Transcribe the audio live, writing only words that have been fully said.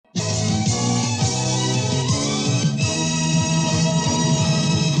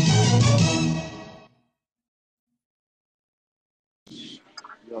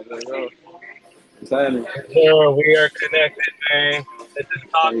What's happening? Sure, we are connected, man. This is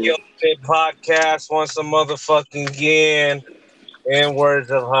Talk Your Shit podcast once a motherfucking again. In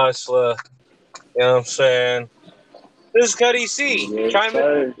words of Hustler. You know what I'm saying? This is Cuddie C. Yes, Chime in.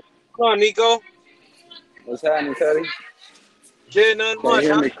 sir. Come on, Nicko. What's happening, Cuddie? Shit, nothing Can you much.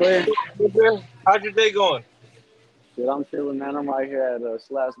 hear me clear? How's your day going? Shit, I'm chilling, man. I'm right here at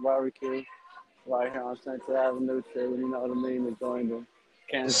Slash Barbecue, right here on Central Avenue, chilling. You know what I mean? Enjoying the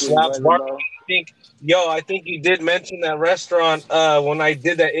Kansas City Slaps weather, Barbecue. bro. I think you did mention that restaurant when I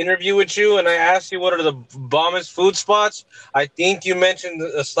did that interview with you and I asked you what are the bombest food spots. I think you mentioned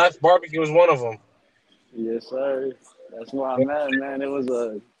the Slaps Barbecue was one of them. Yes, sir. That's where I'm at, man. It was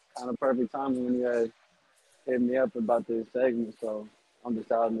a kind of perfect timing when you guys hit me up about this segment, so I'm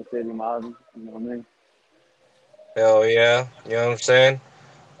just out in the city mobbing. You know what I mean? Hell yeah. You know what I'm saying?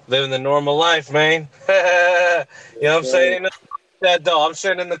 Living the normal life, man. You know what Yes, I'm saying? sir. Ain't nothing like that though. I'm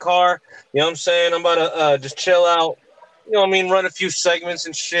sitting in the car. You know what I'm saying? I'm about to just chill out. You know what I mean? Run a few segments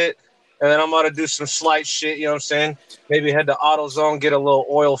and shit. And then I'm about to do some slight shit. You know what I'm saying? Maybe head to AutoZone, get a little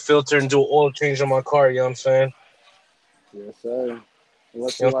oil filter, and do an oil change on my car. You know what I'm saying? Yes, sir.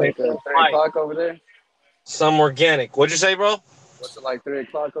 What's You it know what I'm like? saying? 3 o'clock over there? Some organic. What'd you say, bro? What's it like? 3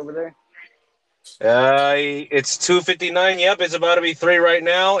 o'clock over there? It's 2:59. Yep, it's about to be three right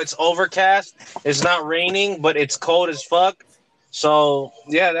now. It's overcast. It's not raining, but it's cold as fuck. So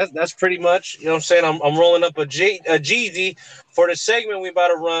yeah, that's pretty much. You know what I'm saying? I'm rolling up a Jeezy for the segment we about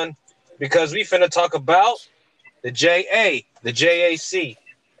to run because we finna talk about the JA, the JAC,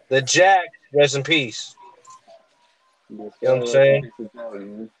 the Jack. Rest in peace. Yes, You know what I'm sir. Rest in saying? peace to Joey,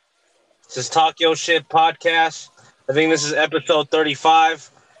 man. This is Talk Yo Shit podcast. I think this is episode 35.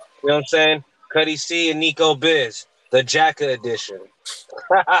 You know what I'm saying? Cuddy C and Nicko Bizz, the Jacka edition.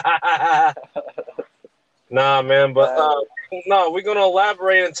 Nah, man, but Uh, no, we're gonna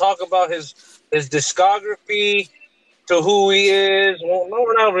elaborate and talk about his discography to who he is. Well, no,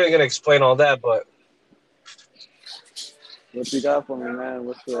 we're not really gonna explain all that, but what you got for me, man?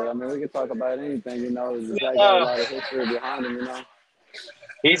 What's the? I mean, we can talk about anything. You know, the guy got a uh, lot of history behind him. You know,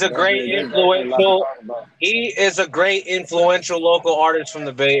 he's a great there's definitely a lot to influential. talk about. He is a great influential local artist from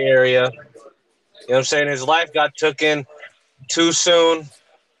the Bay Area. You know what I'm saying? His life got taken too soon.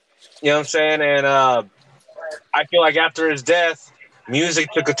 You know what I'm saying? And I feel like after his death,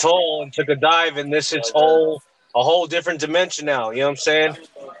 music took a toll and took a dive, and this is a whole different dimension now. You know what I'm saying?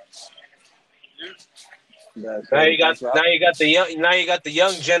 That's sir. Thanks, Rob. Now you got the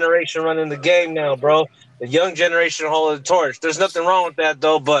young generation running the game now, bro. The young generation holding the torch. There's nothing wrong with that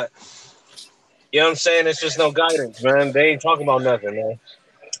though, but you know what I'm saying? It's just no guidance, man. They ain't talking about nothing, man.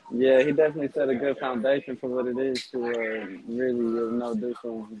 Yeah, he definitely set a good foundation for what it is to really, do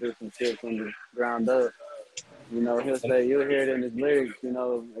some shit from the ground up. You know, you'll hear it in his lyrics. You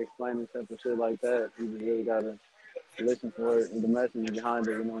know, explaining simple shit like that. You just really gotta listen for it and the message behind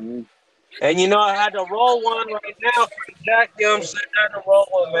it. You know what I mean? And you know I had to roll one right now for the Jack. You know what I'm saying? I had to roll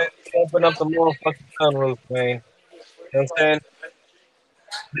one, man. Open up the motherfucking sunroof, man. You know what I'm saying?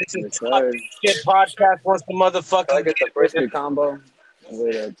 This is Yes, Talk sir. Shit Podcast once the Can I motherfucking get the again. brisket combo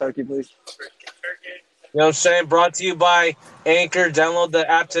with a turkey, please? You know what I'm saying? Brought to you by Anchor. Download the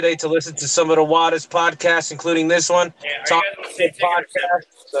app today to listen to some of the wildest podcasts, including this one. Talk Shit Podcast.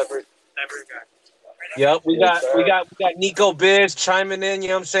 Separate. Yep, we Yes, got we sir. got we got Nicko Bizz chiming in. You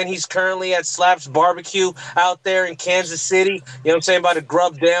know what I'm saying? He's currently at Slaps Barbecue out there in Kansas City. You know what I'm saying? About to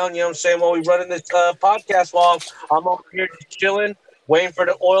grub down. You know what I'm saying? While we running this podcast while I'm over here just chilling, waiting for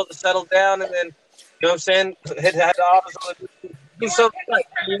the oil to settle down, and then you know what I'm saying? Head to office on do something like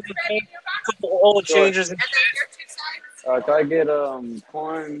you know what I'm saying? Couple oil Sure. changes and Can I get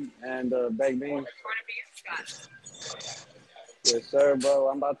corn and baked beans? Yes, sir, bro.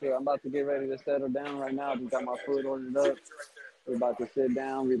 I'm about to get ready to settle down right now. I just got my food ordered up. We're about to sit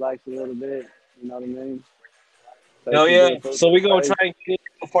down, relax a little bit. You know what I mean? Take hell some yeah. good food So to the we gonna face. try and get it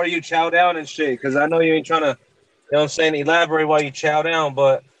before you chow down and shit, because I know you ain't trying to, you know what I'm saying, elaborate while you chow down,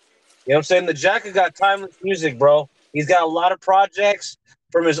 but you know what I'm saying? The Jacker got timeless music, bro. He's got a lot of projects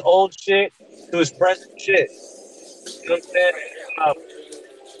from his old shit to his present shit. You know what I'm saying? Uh,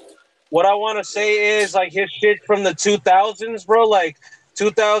 what I want to say is like his shit from the 2000s, bro, like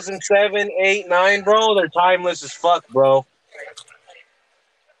 2007, 8, 9, bro. They're timeless as fuck, bro.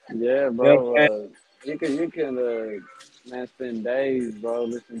 Yeah, You know what bro. I'm Man, spend days, bro,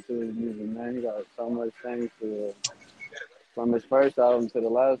 listening to his music, man. He got so much things from his first album to the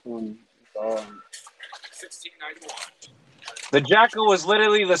last one. So, The Jackal was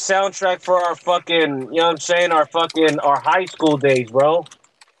literally the soundtrack for our fucking, you know what I'm saying, our high school days, bro.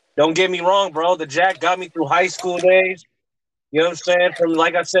 Don't get me wrong, bro. The Jack got me through high school days. You know what I'm saying? From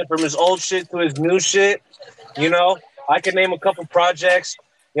like I said, from his old shit to his new shit. You know, I can name a couple projects.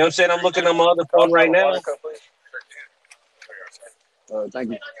 You know what I'm saying? I'm looking on my other phone right now.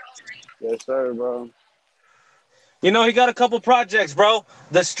 Thank you. Yes, sir, bro. You know, he got a couple projects, bro.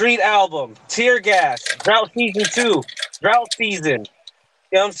 The Street album, Tear Gas, Drought Season 2, Drought Season.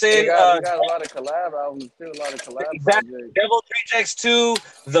 You know what I'm saying? He got a lot of collab albums too, a lot of collab Exactly. projects. Devil's Rejects 2,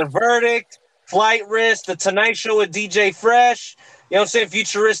 The Verdict, Flight Risk, The Tonight Show with DJ Fresh. You know what I'm saying?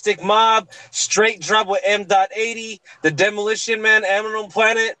 Futuristic Mob, Straight Drop with M.80, The Demolition Man, Animal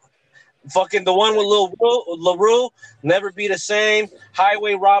Planet, fucking the one with Lil LaRue, Never Be the Same,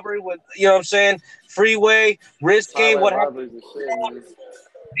 Highway Robbery with, you know what I'm saying? Freeway, Risk Game, Highway What Happened, robberies and shit, man.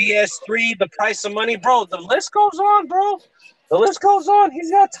 DS3, The Price of Money, bro. The list goes on, bro. The list goes on. He's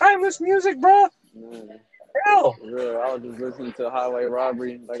got timeless music, bro. Man, Hell. for real, I was just listening to Highway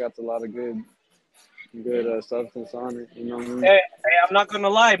Robbery. They got a lot of good substance on it. You know what I mean? Hey, I'm not gonna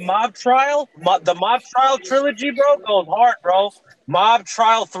lie. Mob Trial, the Mob Trial trilogy, bro, goes hard, bro. Mob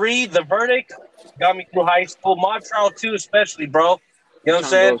Trial 3, The Verdict, got me through high school. Mob Trial 2, especially, bro. You know what I'm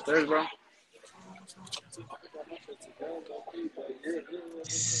Trying to go saying? upstairs, bro.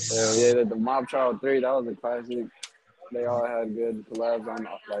 Yeah, the Mob Trial 3, that was a classic. They all had good collabs on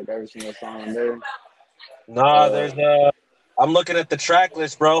like every single song on there. Nah, Uh, there's I'm looking at the track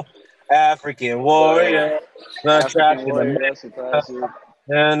list, bro. African Warrior, the track African in the Warrior, that's a classic.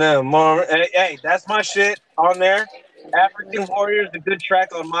 and more. Hey, that's my shit on there. African Warrior is a good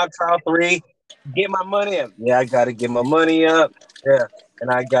track on Mob Trial 3. Get my money up. Yeah, I gotta get my money up. Yeah. And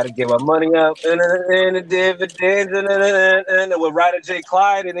I gotta get my money up. And the dividends and with Ryder J.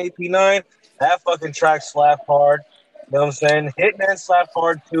 Clyde in AP9. That fucking track slapped hard. You know what I'm saying? Hitman slapped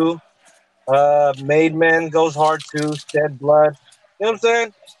hard too. Made Man goes hard too. Shed Blood. You know what I'm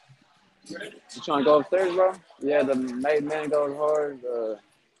saying? You trying to go upstairs, bro? Yeah, the Made Man goes hard.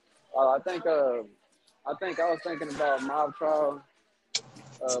 I think I was thinking about Mob Trial,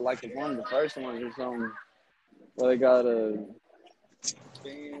 like it's one of the first ones or something. Well, they got a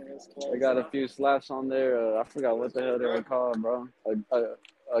few slaps on there. I forgot what the hell they were called, bro.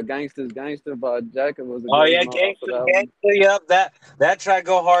 Gangsta's Gangster by Jacket was a Oh good yeah, one off of Gangster, that one. Gangster. Yep, that track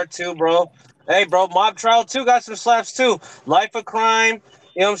go hard too, bro. Hey, bro, Mob Trial 2 got some slaps too. Life of Crime.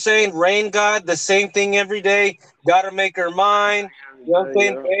 You know what I'm saying? Rain God, the same thing every day. Gotta make her mine. You know what I'm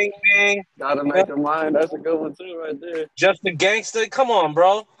saying? Yeah, Bang bang. gotta You know, make her mine. That's a good one too, right there. just a gangster. Come on,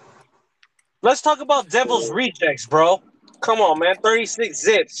 bro. Let's talk about Devil's Rejects, bro. Come on, man. 36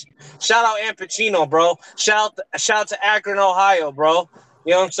 zips. Shout out Aunt Pacino, bro. Shout out to Akron, Ohio, bro.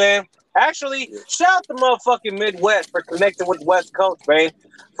 You know what I'm saying? Actually, shout out to motherfucking Midwest for connecting with West Coast, man.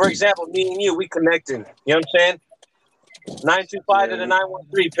 For example, me and you, we connecting. You know what I'm saying? 925 to the Yeah,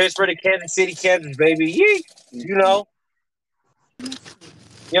 913, Pittsburgh to Kansas City, Kansas, baby. Yeet. You know. You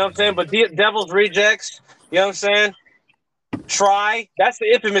know what I'm saying? But Devil's Rejects, you know what I'm saying? Try. That's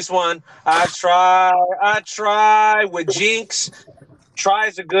the infamous one. I try with Jinx. Try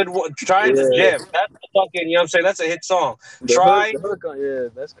is a good one. Try is a yeah. gem. That's the fucking, you know what I'm saying? That's a hit song. The Try. hook on, yeah,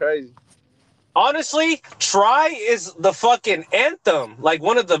 that's crazy. Honestly, Try is the fucking anthem. Like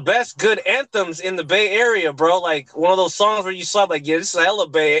one of the best good anthems in the Bay Area, bro. Like one of those songs where you saw, like, yeah, this is hella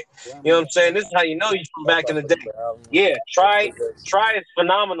Bay. You know what I'm saying? This is how you know you from back in the day. Yeah, Try is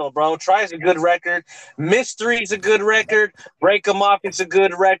phenomenal, bro. Try is a good record. Mystery is a good record. Break 'em Off is a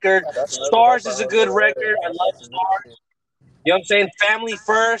good record. Stars is a good record. I love Stars. You know what I'm saying? Family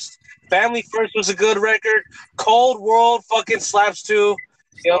First. Family First was a good record. Cold World fucking slaps too.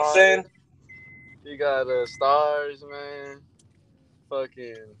 You know what I'm saying? You got Stars, man.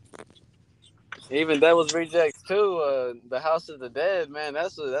 Fucking. Even Devil's Rejects too. The House of the Dead, man.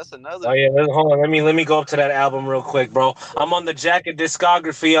 That's Oh another. yeah, hold on. Let me go up to that album real quick, bro. I'm on the Jacket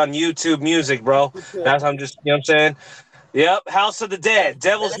discography on YouTube Music, bro. That's I'm just, you know what I'm saying? Yep, House of the Dead,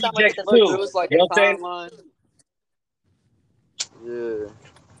 Devil's Anytime I get Rejects to 2. look You know through, it's like what a I'm saying? timeline. Yeah.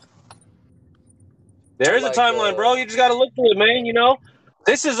 There is a Like timeline, bro. You just gotta look through it, man. You know,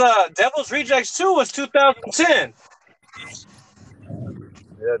 this is Devil's Rejects 2 was 2010.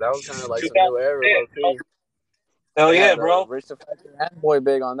 yeah, that was kind of like some new era, 2010. low key. Hell They yeah, had bro. Rich the Factor and Boy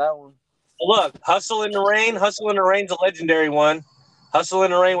Big on that one. Look, Hustle in the Rain. Hustle in the Rain's a legendary one. Hustle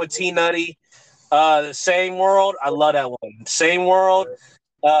in the Rain with T Nutty. Same World. I love that one. Same World.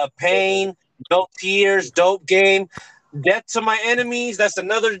 Pain. No Tears. Dope Game. Death to My Enemies. That's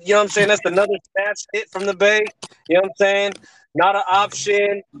another, you know what I'm saying? That's another smash hit from the Bay. You know what I'm saying? Not an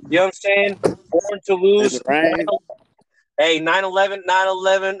option. You know what I'm saying? Born to In Lose. the Rain. Hey, 9/11,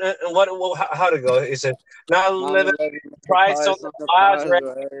 9/11. How to go? It said 9/11. 9/11. Price on Price the on the prize. prize,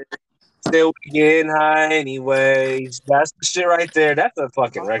 right? Still getting high anyways. That's the shit right there. That's a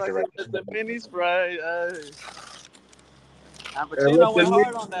fucking record right It's the mini spray. there. Pacino went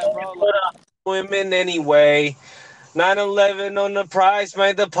hard on that, bro. Like, Women anyway. 9/11 on the price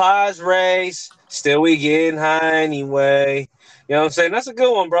made the pies race. Still we getting high anyway. You know what I'm saying? That's a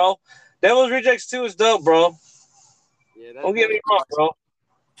good one, bro. Devil's Rejects 2 is dope, bro. yeah, Don't get me wrong, bro.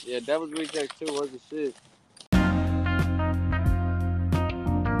 yeah, Devil's Rejects 2 was the shit.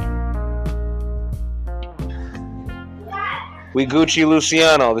 We Gucci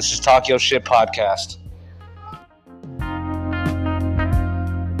Luciano. This is Talk Your Shit Podcast.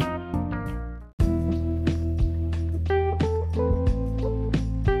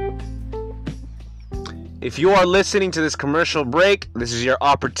 If you are listening to this commercial break, this is your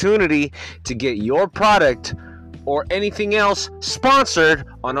opportunity to get your product or anything else sponsored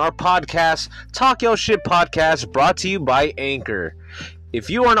on our podcast, Talk Your Shit Podcast, brought to you by Anchor. If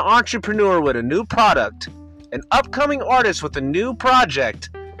you are an entrepreneur with a new product, an upcoming artist with a new project,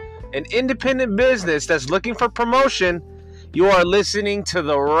 an independent business that's looking for promotion, you are listening to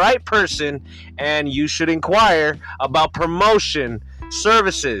the right person, and you should inquire about promotion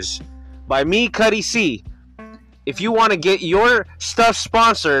services by me, Cuddie C. If you want to get your stuff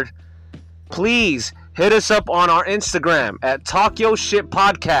sponsored, please hit us up on our Instagram at Talk Yo Shit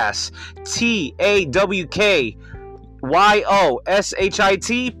Podcast,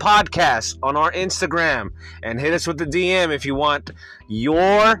 TAWKYOSHIT Podcast on our Instagram, and hit us with the DM if you want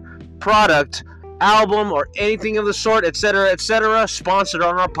your product, album, or anything of the sort, etc., sponsored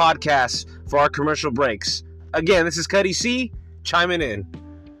on our podcast for our commercial breaks. Again, this is Cuddie C chiming in.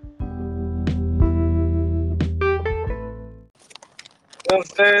 You know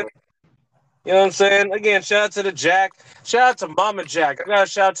what I'm saying? You know what I'm saying? Again, shout out to the Jack. Shout out to Mama Jack. I got to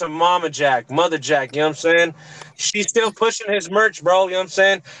shout out to Mama Jack, Mother Jack. You know what I'm saying? She's still pushing his merch, bro. You know what I'm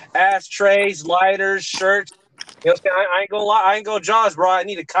saying? Ashtrays, lighters, shirts. You know what I'm saying? I ain't gonna lie. I ain't gonna jaws, bro. I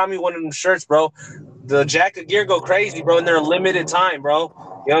need to cop me one of them shirts, bro. The Jack of Gear go crazy, bro, and they're a limited time, bro. You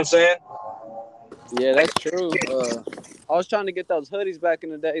know what I'm saying? Yeah, that's true. I was trying to get those hoodies back in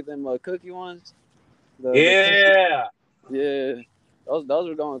the day, them cookie ones. Yeah. Yeah, those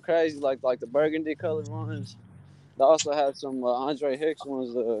were going crazy, like the burgundy colored ones. They also had some Andre Hicks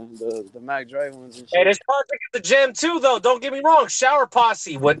ones, the Mac Dre ones and shit. Hey, this project at the gym too, though. Don't get me wrong. Shower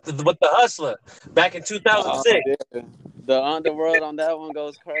Posse with the Hustler back in 2006. Yeah. The Underworld on that one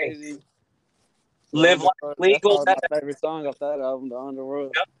goes crazy. Live Life Legal. That's my favorite song off that album, The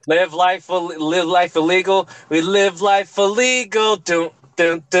Underworld. Yep. Live life illegal. We live life illegal. Dun,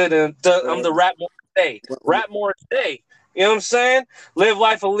 dun, dun, dun, dun. I'm the rap more today. Rap more today. You know what I'm saying? Live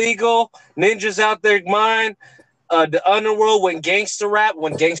life illegal. Ninjas out there mine. The Underworld when gangster rap.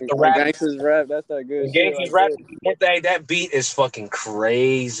 Gangsters rap, that's that good shit. Gangsters rap. That beat is fucking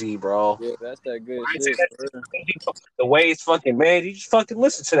crazy, bro. Yeah, that's that good shit. The way it's fucking made, you just fucking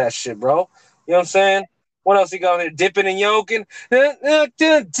listen to that shit, bro. You know what I'm saying? What else he got on there? Dipping and yoking.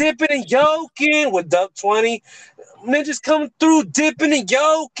 Dipping and yoking with Duck 20. Ninjas coming through, dipping and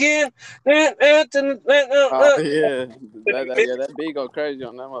yoking. Yeah. That beat go crazy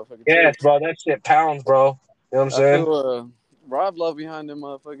on that motherfucker. Yes, bro. That shit pounds, bro. You know what I'm saying? Feel, Rob Lowe behind them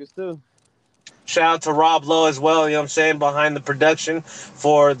motherfuckers, too. Shout out to Rob Lowe as well, you know what I'm saying, behind the production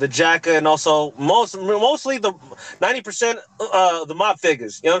for the Jacka and also mostly the 90% the mob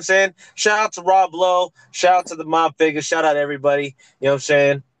figures. You know what I'm saying? Shout out to Rob Lowe. Shout out to the mob figures. Shout out to everybody. You know what I'm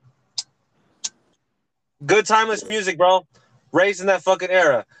saying? Good timeless music, bro. Raised in that fucking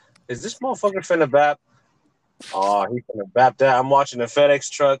era. Is this motherfucker finna bap? Oh, he finna bap that. I'm watching a FedEx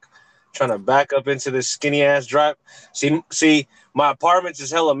truck trying to back up into this skinny ass drop. See, my apartment's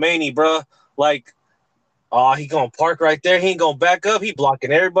is hella manny, bro. Like, oh, he gonna park right there. He ain't gonna back up. He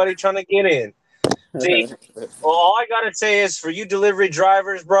blocking everybody trying to get in. See, all I gotta say is for you delivery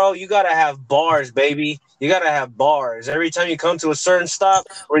drivers, bro, you gotta have bars, baby. You gotta have bars. Every time you come to a certain stop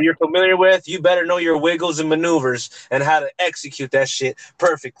where you're familiar with, you better know your wiggles and maneuvers and how to execute that shit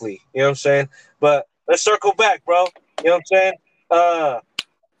perfectly. You know what I'm saying? But let's circle back, bro. You know what I'm saying?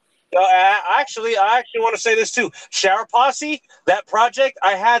 I actually want to say this too. Shower Posse, that project,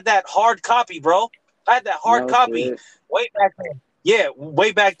 I had that hard copy, bro. I had that hard copy way back then. Yeah,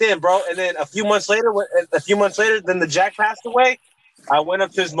 way back then, bro. And then a few months later, then the Jack passed away. I went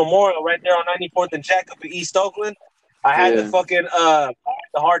up to his memorial right there on 94th and Jack up in East Oakland. I had the fucking the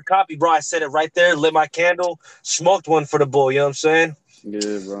hard copy, bro. I set it right there, lit my candle, smoked one for the bull. You know what I'm saying?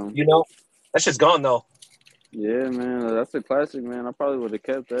 Yeah, bro. You know, that shit's gone though. Yeah, man, that's a classic, man. I probably would have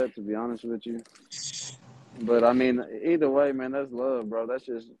kept that, to be honest with you. But I mean, either way, man, that's love, bro. That's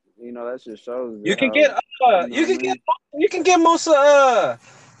just, that just shows. You can get most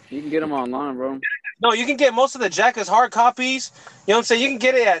You can get them online, bro. No, you can get most of the Jack's hard copies. You know what I'm saying? You can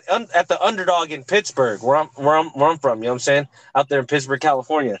get it at the Underdog in Pittsburgh, where I'm from. You know what I'm saying? Out there in Pittsburgh,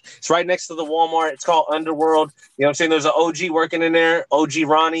 California. It's right next to the Walmart. It's called Underworld. You know what I'm saying? There's an OG working in there, OG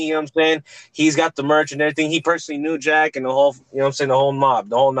Ronnie. You know what I'm saying? He's got the merch and everything. He personally knew Jack and the whole. You know what I'm saying? The whole mob,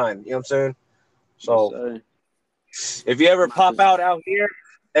 the whole nine. You know what I'm saying? Yes, So sir. if you ever I'm about pop to. out here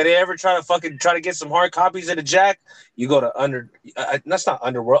and they ever try to get some hard copies of the Jack, you go to that's not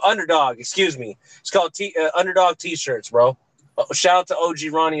Underworld, Underdog. Excuse me. It's called Underdog T-shirts, bro. Shout out to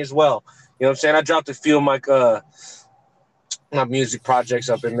OG Ronnie as well. You know what I'm saying? I dropped a few of my music projects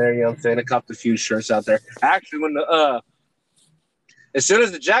up in there. You know what I'm saying? I copped a few shirts out there. Actually, when the as soon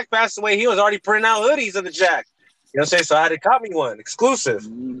as the Jack passed away, he was already printing out hoodies of the Jack. You know what I'm saying? So I had to cop me one exclusive.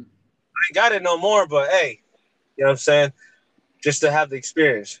 Mm, I ain't got it no more, but hey, you know what I'm saying? Just to have the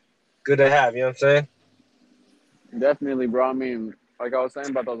experience. Good to have, you know what I'm saying? definitely, bro. I mean, like I was saying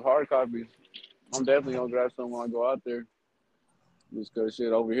about those hard copies, I'm definitely gonna grab some when I go out there. Just cause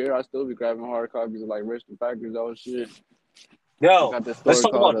shit over here, I still be grabbing hard copies of like Richmond Factors, all shit. I Yo, got this store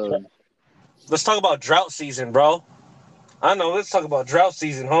called let's talk about drought season, bro. I know, let's talk about drought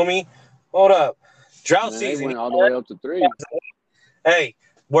season, homie. Hold up. Drought man. They season. went all the way up to 3. Hey,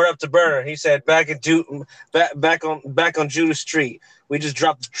 we're up to Burner. He said back on Judas Street. We just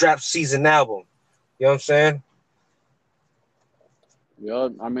dropped the drought season album. You know what I'm saying?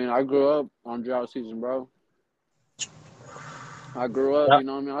 Yup. I mean, I grew up on drought season, bro. I grew up, Yeah. you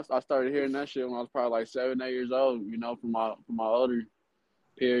know what I mean? I started hearing that shit when I was probably like 7, 8 years old, you know, from my older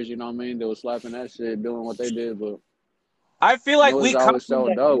peers, you know what I mean? They was slapping that shit, doing what they did, but I feel it like was we come always from so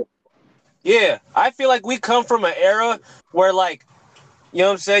that. dope. Yeah, I feel like we come from an era where like, you know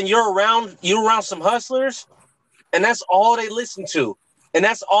what I'm saying, you're around some hustlers and that's all they listen to. And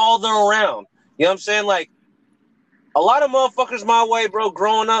that's all they're around. You know what I'm saying? Like a lot of motherfuckers my way, bro,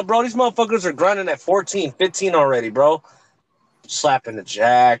 growing up, bro, these motherfuckers are grinding at 14, 15 already, bro. Slapping the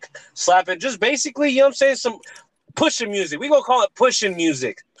Jack, slapping just basically, you know what I'm saying, some pushing music. We gonna call it pushing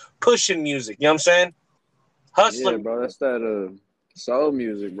music. Pushing music, you know what I'm saying? Yeah, Hustling. bro, that's that soul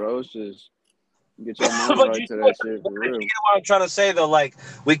music, bro. It's just get your mind but right you to that shit for get real. what I'm trying to say though. Like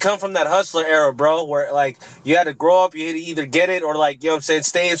we come from that hustler era, bro, where like you had to grow up, you had to either get it or like, you know what I'm saying,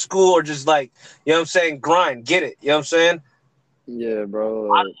 stay in school or just like, you know what I'm saying, grind, get it. You know what I'm saying? Yeah,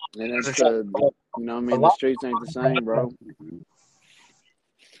 bro. And it's cause you know what I A mean, the lot. streets ain't the same, bro.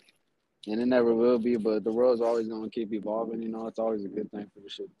 And it never will be, but the world's always gonna keep evolving, you know, it's always a good thing for the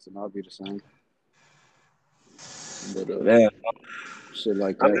shit to not be the same. But Yeah. shit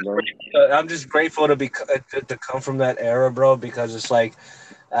like that, bro. I'm just grateful to be to come from that era, bro, because it's like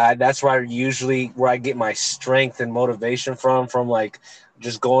that's where I get my strength and motivation from like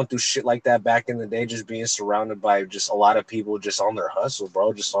just going through shit like that back in the day, just being surrounded by just a lot of people just on their hustle,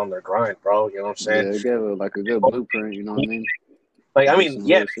 bro, just on their grind, bro. You know what I'm saying? Yeah, it gave it like a good blueprint, you know what I mean? Like, I Do mean, some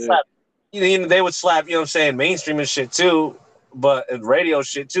yeah, real they shit. slap, they would slap, you know what I'm saying, mainstream and shit too, but and radio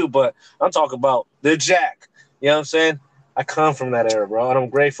shit too. But I'm talking about the Jack. You know what I'm saying? I come from that era, bro, and I'm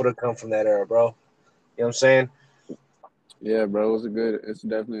grateful to come from that era, bro. You know what I'm saying? Yeah, bro, it's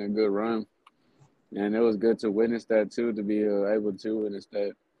definitely a good run. And it was good to witness that too, to be able to witness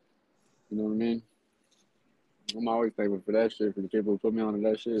that. You know what I mean? I'm always thankful for that shit, for the people who put me on to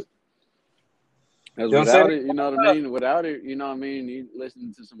that shit. Because You know what I'm saying? without it, you know what I mean? Without it, you know what I mean? You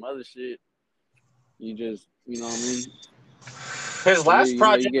listen to some other shit, you just, you know what I mean? His last You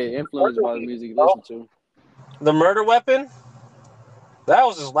project, get influenced by the music you listen to. The Murder Weapon, that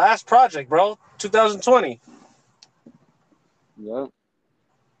was his last project, bro. 2020. Yep. You know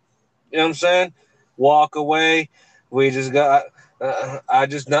what I'm saying? Walk away. We just got. I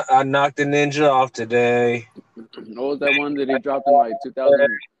knocked the ninja off today. What was that one that he dropped in like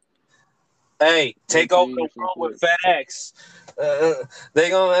 2018 Hey, take over or the some world with shit? FedEx. They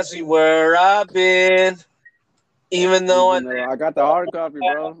gonna ask me where I've been, even though I Even though I got the hard copy,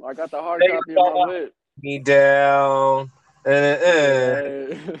 bro. I got the hard they copy in my whip. me down. Yeah,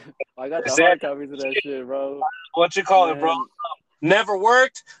 I got the Is that hard copies of that shit, bro. what you call it, bro? Man, Never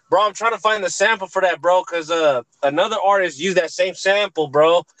worked, bro. I'm trying to find the sample for that, bro, because another artist used that same sample,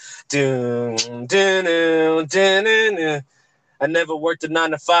 bro. Dun, dun, dun, dun, dun, dun. I never worked a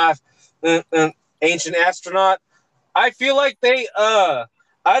 9 to 5. Ancient astronaut. I feel like I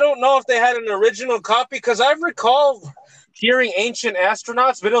don't know if they had an original copy because I recall hearing ancient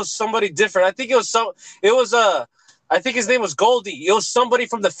astronauts, but it was somebody different. I think it was I think his name was Goldie. It was somebody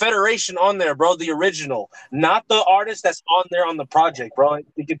from the Federation on there, bro, the original, not the artist that's on there on the project, bro. I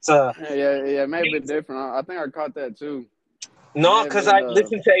think it's yeah, maybe different. I think I caught that too. No, May have because been I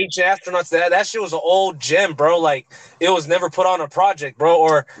listened to Ancient Astronauts. That shit was an old gem, bro. Like it was never put on a project, bro.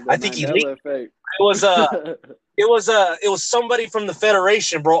 Or the I think he Mandela leaked. effect. It was it was somebody from the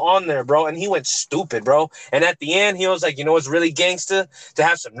Federation, bro, on there, bro, and he went stupid, bro. And at the end, he was like, you know, what's really gangster to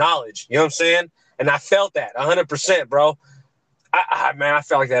have some knowledge. You know what I'm saying? And I felt that 100%, bro. Man, I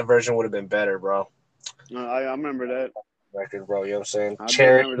felt like that version would have been better, bro. I remember that. Record, bro. You know what I'm saying? I do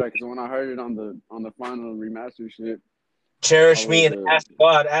remember that because when I heard it on the final remaster shit, I Cherish me was and Ask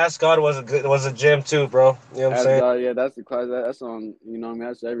God. Ask God was a gem too, bro. You know what I'm As saying? God, yeah, that's the class. That's on, you know what I mean?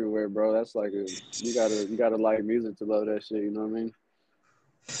 That's everywhere, bro. That's like you gotta like music to love that shit. You know what I mean?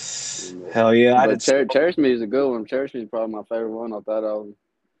 Hell yeah, I But did. Cherish Me is a good one. Cherish Me is probably my favorite one off that album.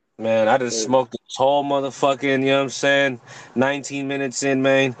 Man, I just smoked this whole motherfucking, you know what I'm saying? 19 minutes in,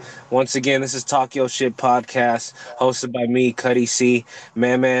 man. Once again, this is Talk Your Shit Podcast, hosted by me, Cuddie C.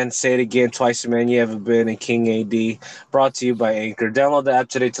 Man, say it again twice, man. You ever been in King AD. Brought to you by Anchor. Download the app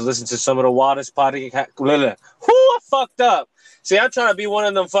today to listen to some of the wildest podcast. Whoo, I fucked up. See, I'm trying to be one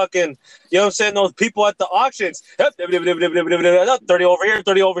of them fucking, you know what I'm saying, those people at the auctions. 30 over here,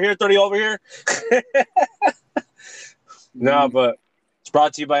 30 over here, 30 over here. No, but it's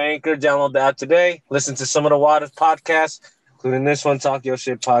brought to you by Anchor. Download the app today. Listen to some of the wildest podcasts, including this one, Talk Your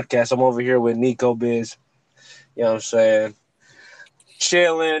Shit Podcast. I'm over here with Nicko, Bizz. You know what I'm saying?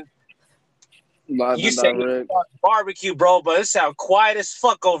 Chilling. Live You and say you direct. barbecue, bro, but it sounds quiet as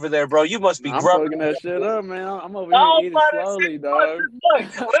fuck over there, bro. You must be I'm grubbing. fucking that shit up, man. I'm over here Oh, eating but slowly, dog.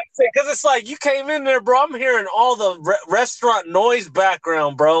 listen, because it's like you came in there, bro. I'm hearing all the restaurant noise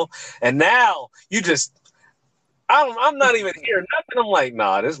background, bro, and now you just. I'm not even hearing nothing. I'm like,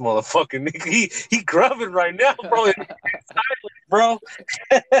 nah, this motherfucking nigga, he grubbing right now, bro. It's silent, bro.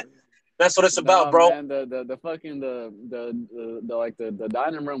 That's what it's about, Nah, bro. man, the fucking the like the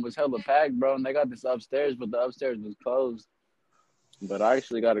dining room was hella packed, bro, and they got this upstairs, but the upstairs was closed. But I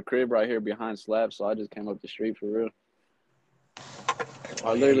actually got a crib right here behind Slab, so I just came up the street for real.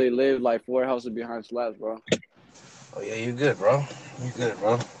 I literally live like 4 houses behind Slabs, bro. Oh yeah, you good, bro. You good,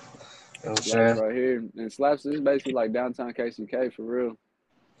 bro. You know what I'm Slabs saying? right here, and Slabs is basically like downtown KCK for real.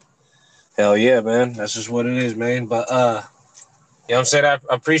 Hell yeah, man. That's just what it is, man. But you know what I'm saying? I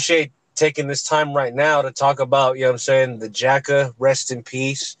appreciate taking this time right now to talk about, you know what I'm saying, the Jacka, rest in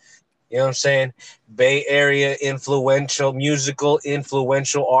peace. You know what I'm saying? Bay Area musical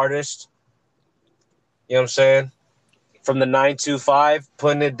influential artist. You know what I'm saying? From the 925,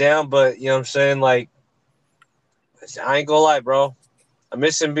 putting it down, but you know what I'm saying? Like, I ain't gonna lie, bro. I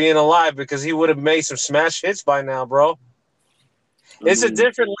miss him being alive because he would have made some smash hits by now, bro. It's a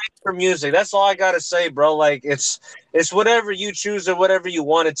different lane for music. That's all I gotta say, bro. Like it's whatever you choose or whatever you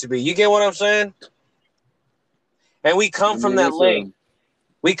want it to be. You get what I'm saying? And we come I from mean, that it's lane.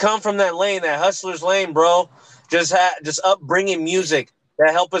 We come from that lane, that hustler's lane, bro. Just upbringing music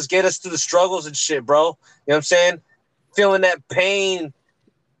that help us get us through the struggles and shit, bro. You know what I'm saying? Feeling that pain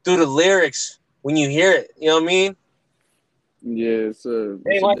through the lyrics when you hear it. You know what I mean? it's a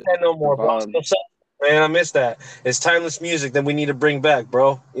Ain't like that no more, bro. vibe. Man, I miss that. It's timeless music that we need to bring back,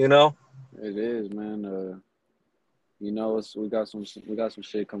 bro. You know? It is, man. You know, we got some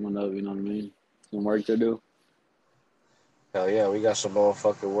shit coming up. You know what I mean? Some work to do. Hell yeah, we got some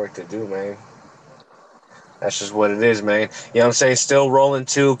motherfucking work to do, man. That's just what it is, man. You know what I'm saying? Still rolling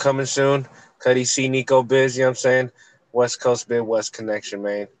 2 coming soon. Cuddie C, Nicko, Bizz, you know what I'm saying? West Coast Midwest connection,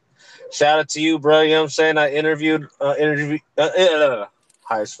 man. Shout out to you, bro. You know what I'm saying? I interviewed high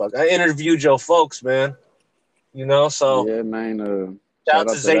as fuck. I interviewed your folks, man. You know, so Yeah, man. shout Shout out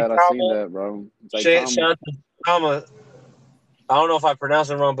to out to that. I seen Zaytama. that, bro. Shit, Zaytama. shout out to Zaytama. I don't know if I pronounce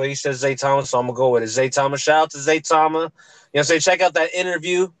it wrong, but he says Zaytama, so I'm gonna go with it. Zaytama. Shout out to Zaytama. You know what I'm saying? Check out that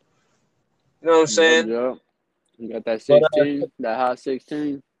interview. You know what I'm saying? Yep. You got that But 16, that hot 16.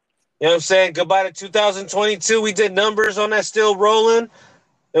 you know what I'm saying? Goodbye to 2022. We did numbers on that Still Rolling.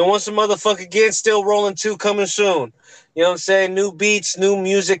 And once a motherfucker again, Still Rolling 2 coming soon. You know what I'm saying? New beats, new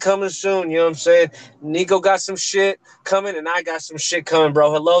music coming soon. You know what I'm saying? Nicko got some shit coming, and I got some shit coming,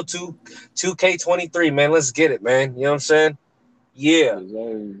 bro. Hello to 2K23, man. Let's get it, man. You know what I'm saying? Yeah.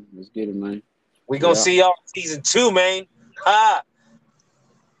 Let's get it, man. We gonna Yeah. see y'all in season 2, man. Ha!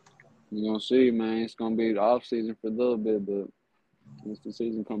 You're gonna see, man. It's gonna be the off season for a little bit, but once the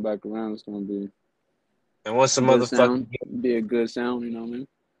season come back around, it's gonna be And once a good motherfucker sound. Be a good sound, you know what I mean?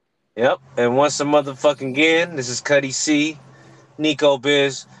 Yep. And once a motherfucking again, this is Cuddie C, Nicko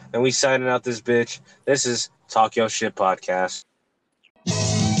Bizz, and we signing out this bitch. This is Talk Your Shit Podcast.